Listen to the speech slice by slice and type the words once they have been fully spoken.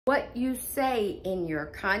What you say in your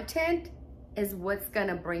content is what's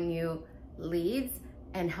gonna bring you leads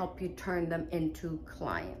and help you turn them into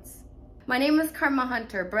clients. My name is Karma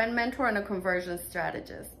Hunter, brand mentor and a conversion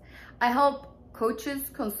strategist. I help coaches,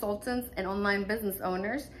 consultants, and online business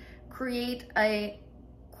owners create a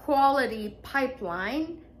quality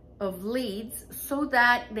pipeline of leads so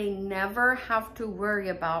that they never have to worry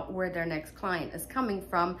about where their next client is coming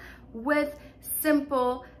from with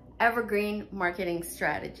simple evergreen marketing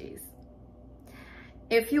strategies.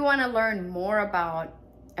 If you want to learn more about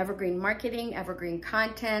evergreen marketing, evergreen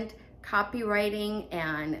content, copywriting,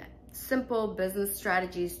 and simple business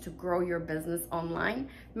strategies to grow your business online,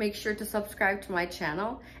 make sure to subscribe to my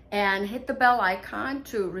channel and hit the bell icon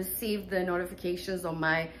to receive the notifications on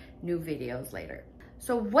my new videos later.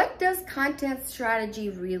 So what does content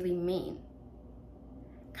strategy really mean?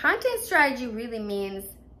 Content strategy really means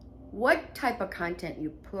what type of content you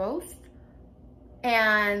post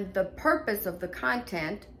and the purpose of the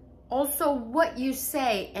content, also what you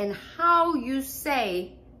say and how you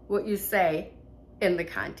say what you say in the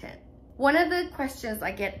content. One of the questions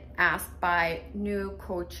I get asked by new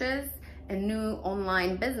coaches and new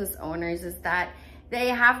online business owners is that they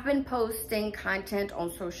have been posting content on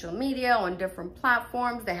social media, on different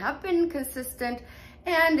platforms. They have been consistent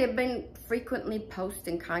and they've been frequently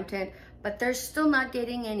posting content, but they're still not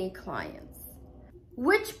getting any clients.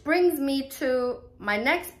 Which brings me to my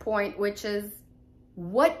next point, which is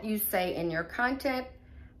what you say in your content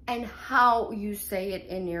and how you say it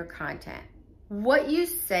in your content. What you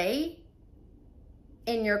say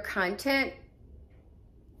in your content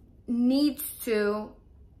needs to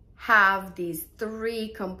have these three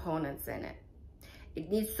components in it. It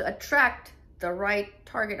needs to attract the right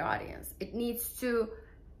target audience. It needs to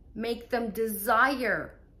make them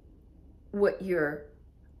desire what you're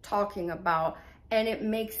talking about, and it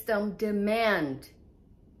makes them demand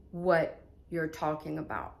what you're talking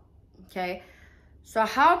about, okay? So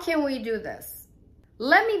how can we do this?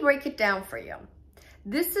 Let me break it down for you.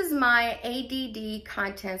 This is my ADD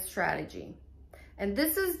content strategy. And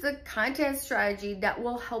this is the content strategy that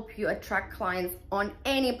will help you attract clients on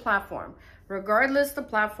any platform, regardless the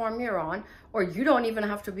platform you're on, or you don't even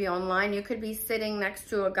have to be online. You could be sitting next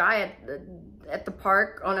to a guy at the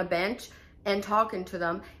park on a bench and talking to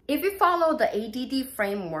them. If you follow the ADD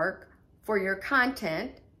framework for your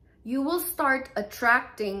content, you will start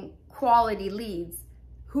attracting quality leads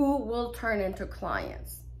who will turn into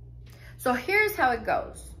clients. So here's how it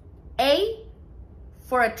goes. A,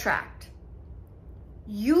 for attract.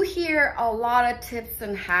 You hear a lot of tips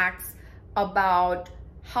and hacks about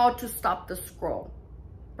how to stop the scroll,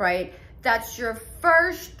 right? That's your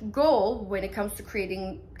first goal when it comes to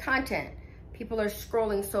creating content. People are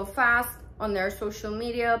scrolling so fast on their social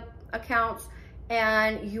media accounts,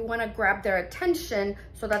 and you want to grab their attention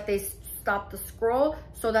so that they stop the scroll,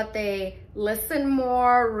 so that they listen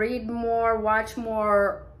more, read more, watch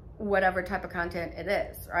more, whatever type of content it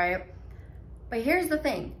is, right? But here's the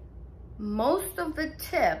thing. Most of the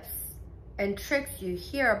tips and tricks you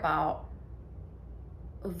hear about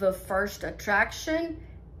the first attraction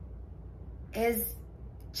is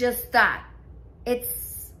just that.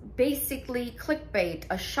 It's basically clickbait,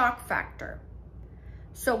 a shock factor.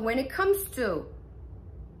 So when it comes to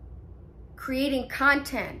creating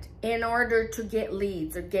content in order to get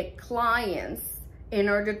leads or get clients, in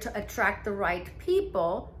order to attract the right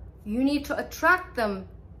people, you need to attract them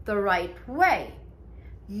the right way.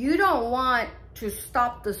 You don't want to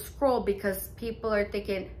stop the scroll because people are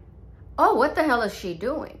thinking, oh, what the hell is she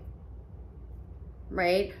doing?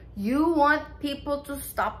 Right? You want people to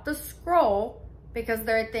stop the scroll because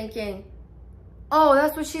they're thinking, oh,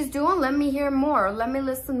 that's what she's doing? Let me hear more. Let me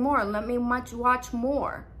listen more. Let me watch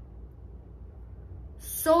more.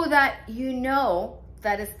 So that you know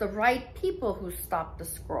that it's the right people who stop the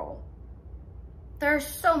scroll. There are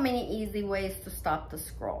so many easy ways to stop the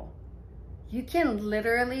scroll. You can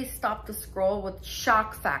literally stop the scroll with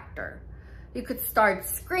shock factor. You could start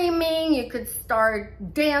screaming, you could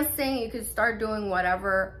start dancing, you could start doing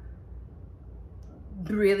whatever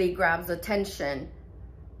really grabs attention.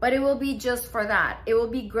 But it will be just for that. It will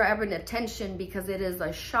be grabbing attention because it is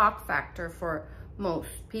a shock factor for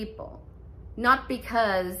most people. Not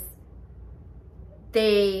because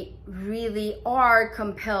they really are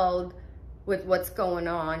compelled with what's going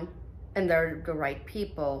on and they're the right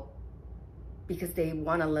people, because they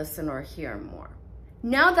want to listen or hear more.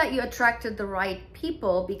 Now that you attracted the right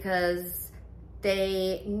people because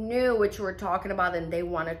they knew what you were talking about and they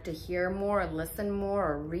wanted to hear more, listen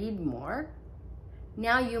more, or read more,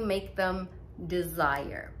 now you make them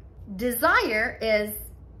desire. Desire is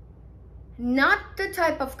not the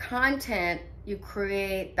type of content you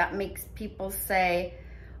create that makes people say,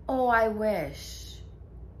 oh, I wish.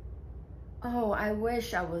 Oh, I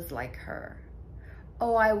wish I was like her.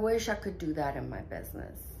 Oh, I wish I could do that in my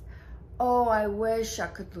business. Oh, I wish I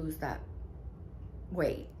could lose that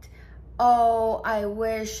weight. Oh, I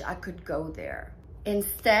wish I could go there.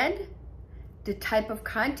 Instead, the type of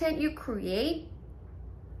content you create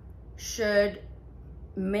should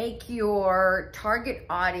make your target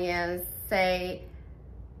audience say,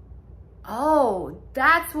 oh,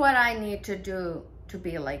 that's what I need to do to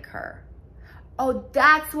be like her. Oh,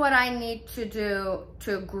 that's what I need to do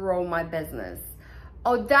to grow my business.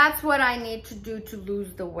 Oh, that's what I need to do to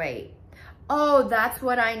lose the weight. Oh, that's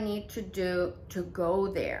what I need to do to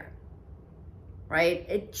go there, right?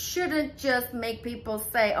 It shouldn't just make people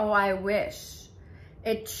say, oh, I wish.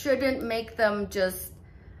 It shouldn't make them just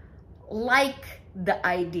like the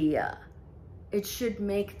idea. It should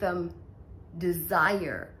make them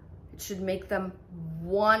desire. It should make them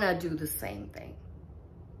wanna do the same thing.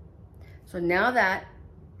 So now that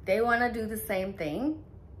they wanna do the same thing,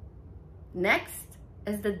 next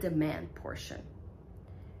is the demand portion.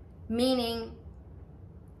 Meaning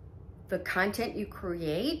the content you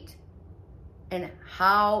create and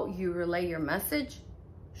how you relay your message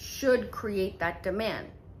should create that demand.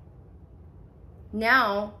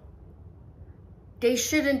 Now, they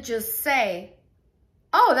shouldn't just say,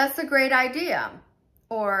 oh, that's a great idea.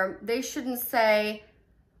 Or they shouldn't say,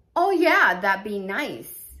 oh yeah, that'd be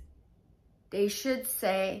nice. They should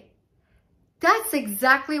say, that's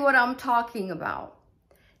exactly what I'm talking about.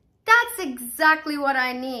 That's exactly what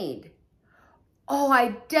I need. Oh, I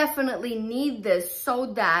definitely need this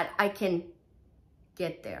so that I can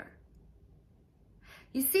get there.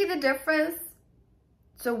 You see the difference?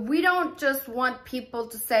 So we don't just want people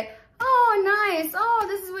to say, oh, nice. Oh,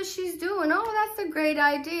 this is what she's doing. Oh, that's a great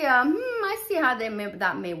idea. I see how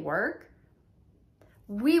that may work.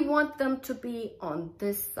 We want them to be on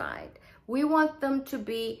this side. We want them to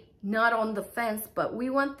be not on the fence, but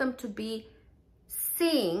we want them to be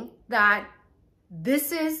seeing that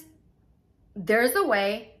there's a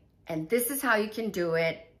way and this is how you can do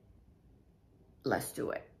it. Let's do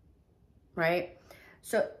it, right?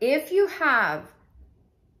 So if you have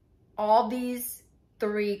all these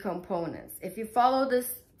 3 components, if you follow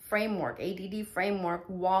this framework, ADD framework,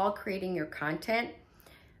 while creating your content,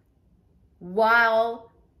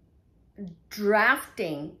 while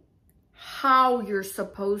drafting how you're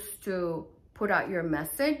supposed to put out your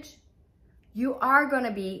message, you are going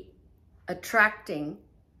to be attracting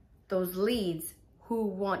those leads who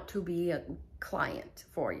want to be a client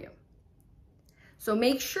for you. So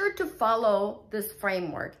make sure to follow this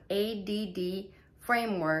framework, ADD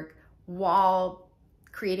framework, while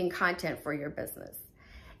creating content for your business.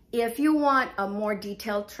 If you want a more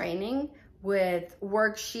detailed training with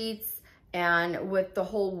worksheets and with the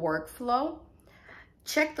whole workflow,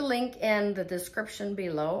 check the link in the description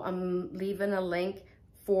below. I'm leaving a link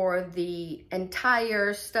for the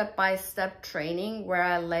entire step-by-step training where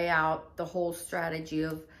I lay out the whole strategy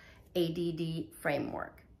of ADD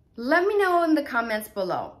framework. Let me know in the comments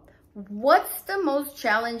below, what's the most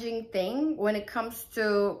challenging thing when it comes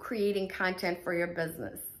to creating content for your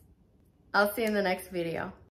business? I'll see you in the next video.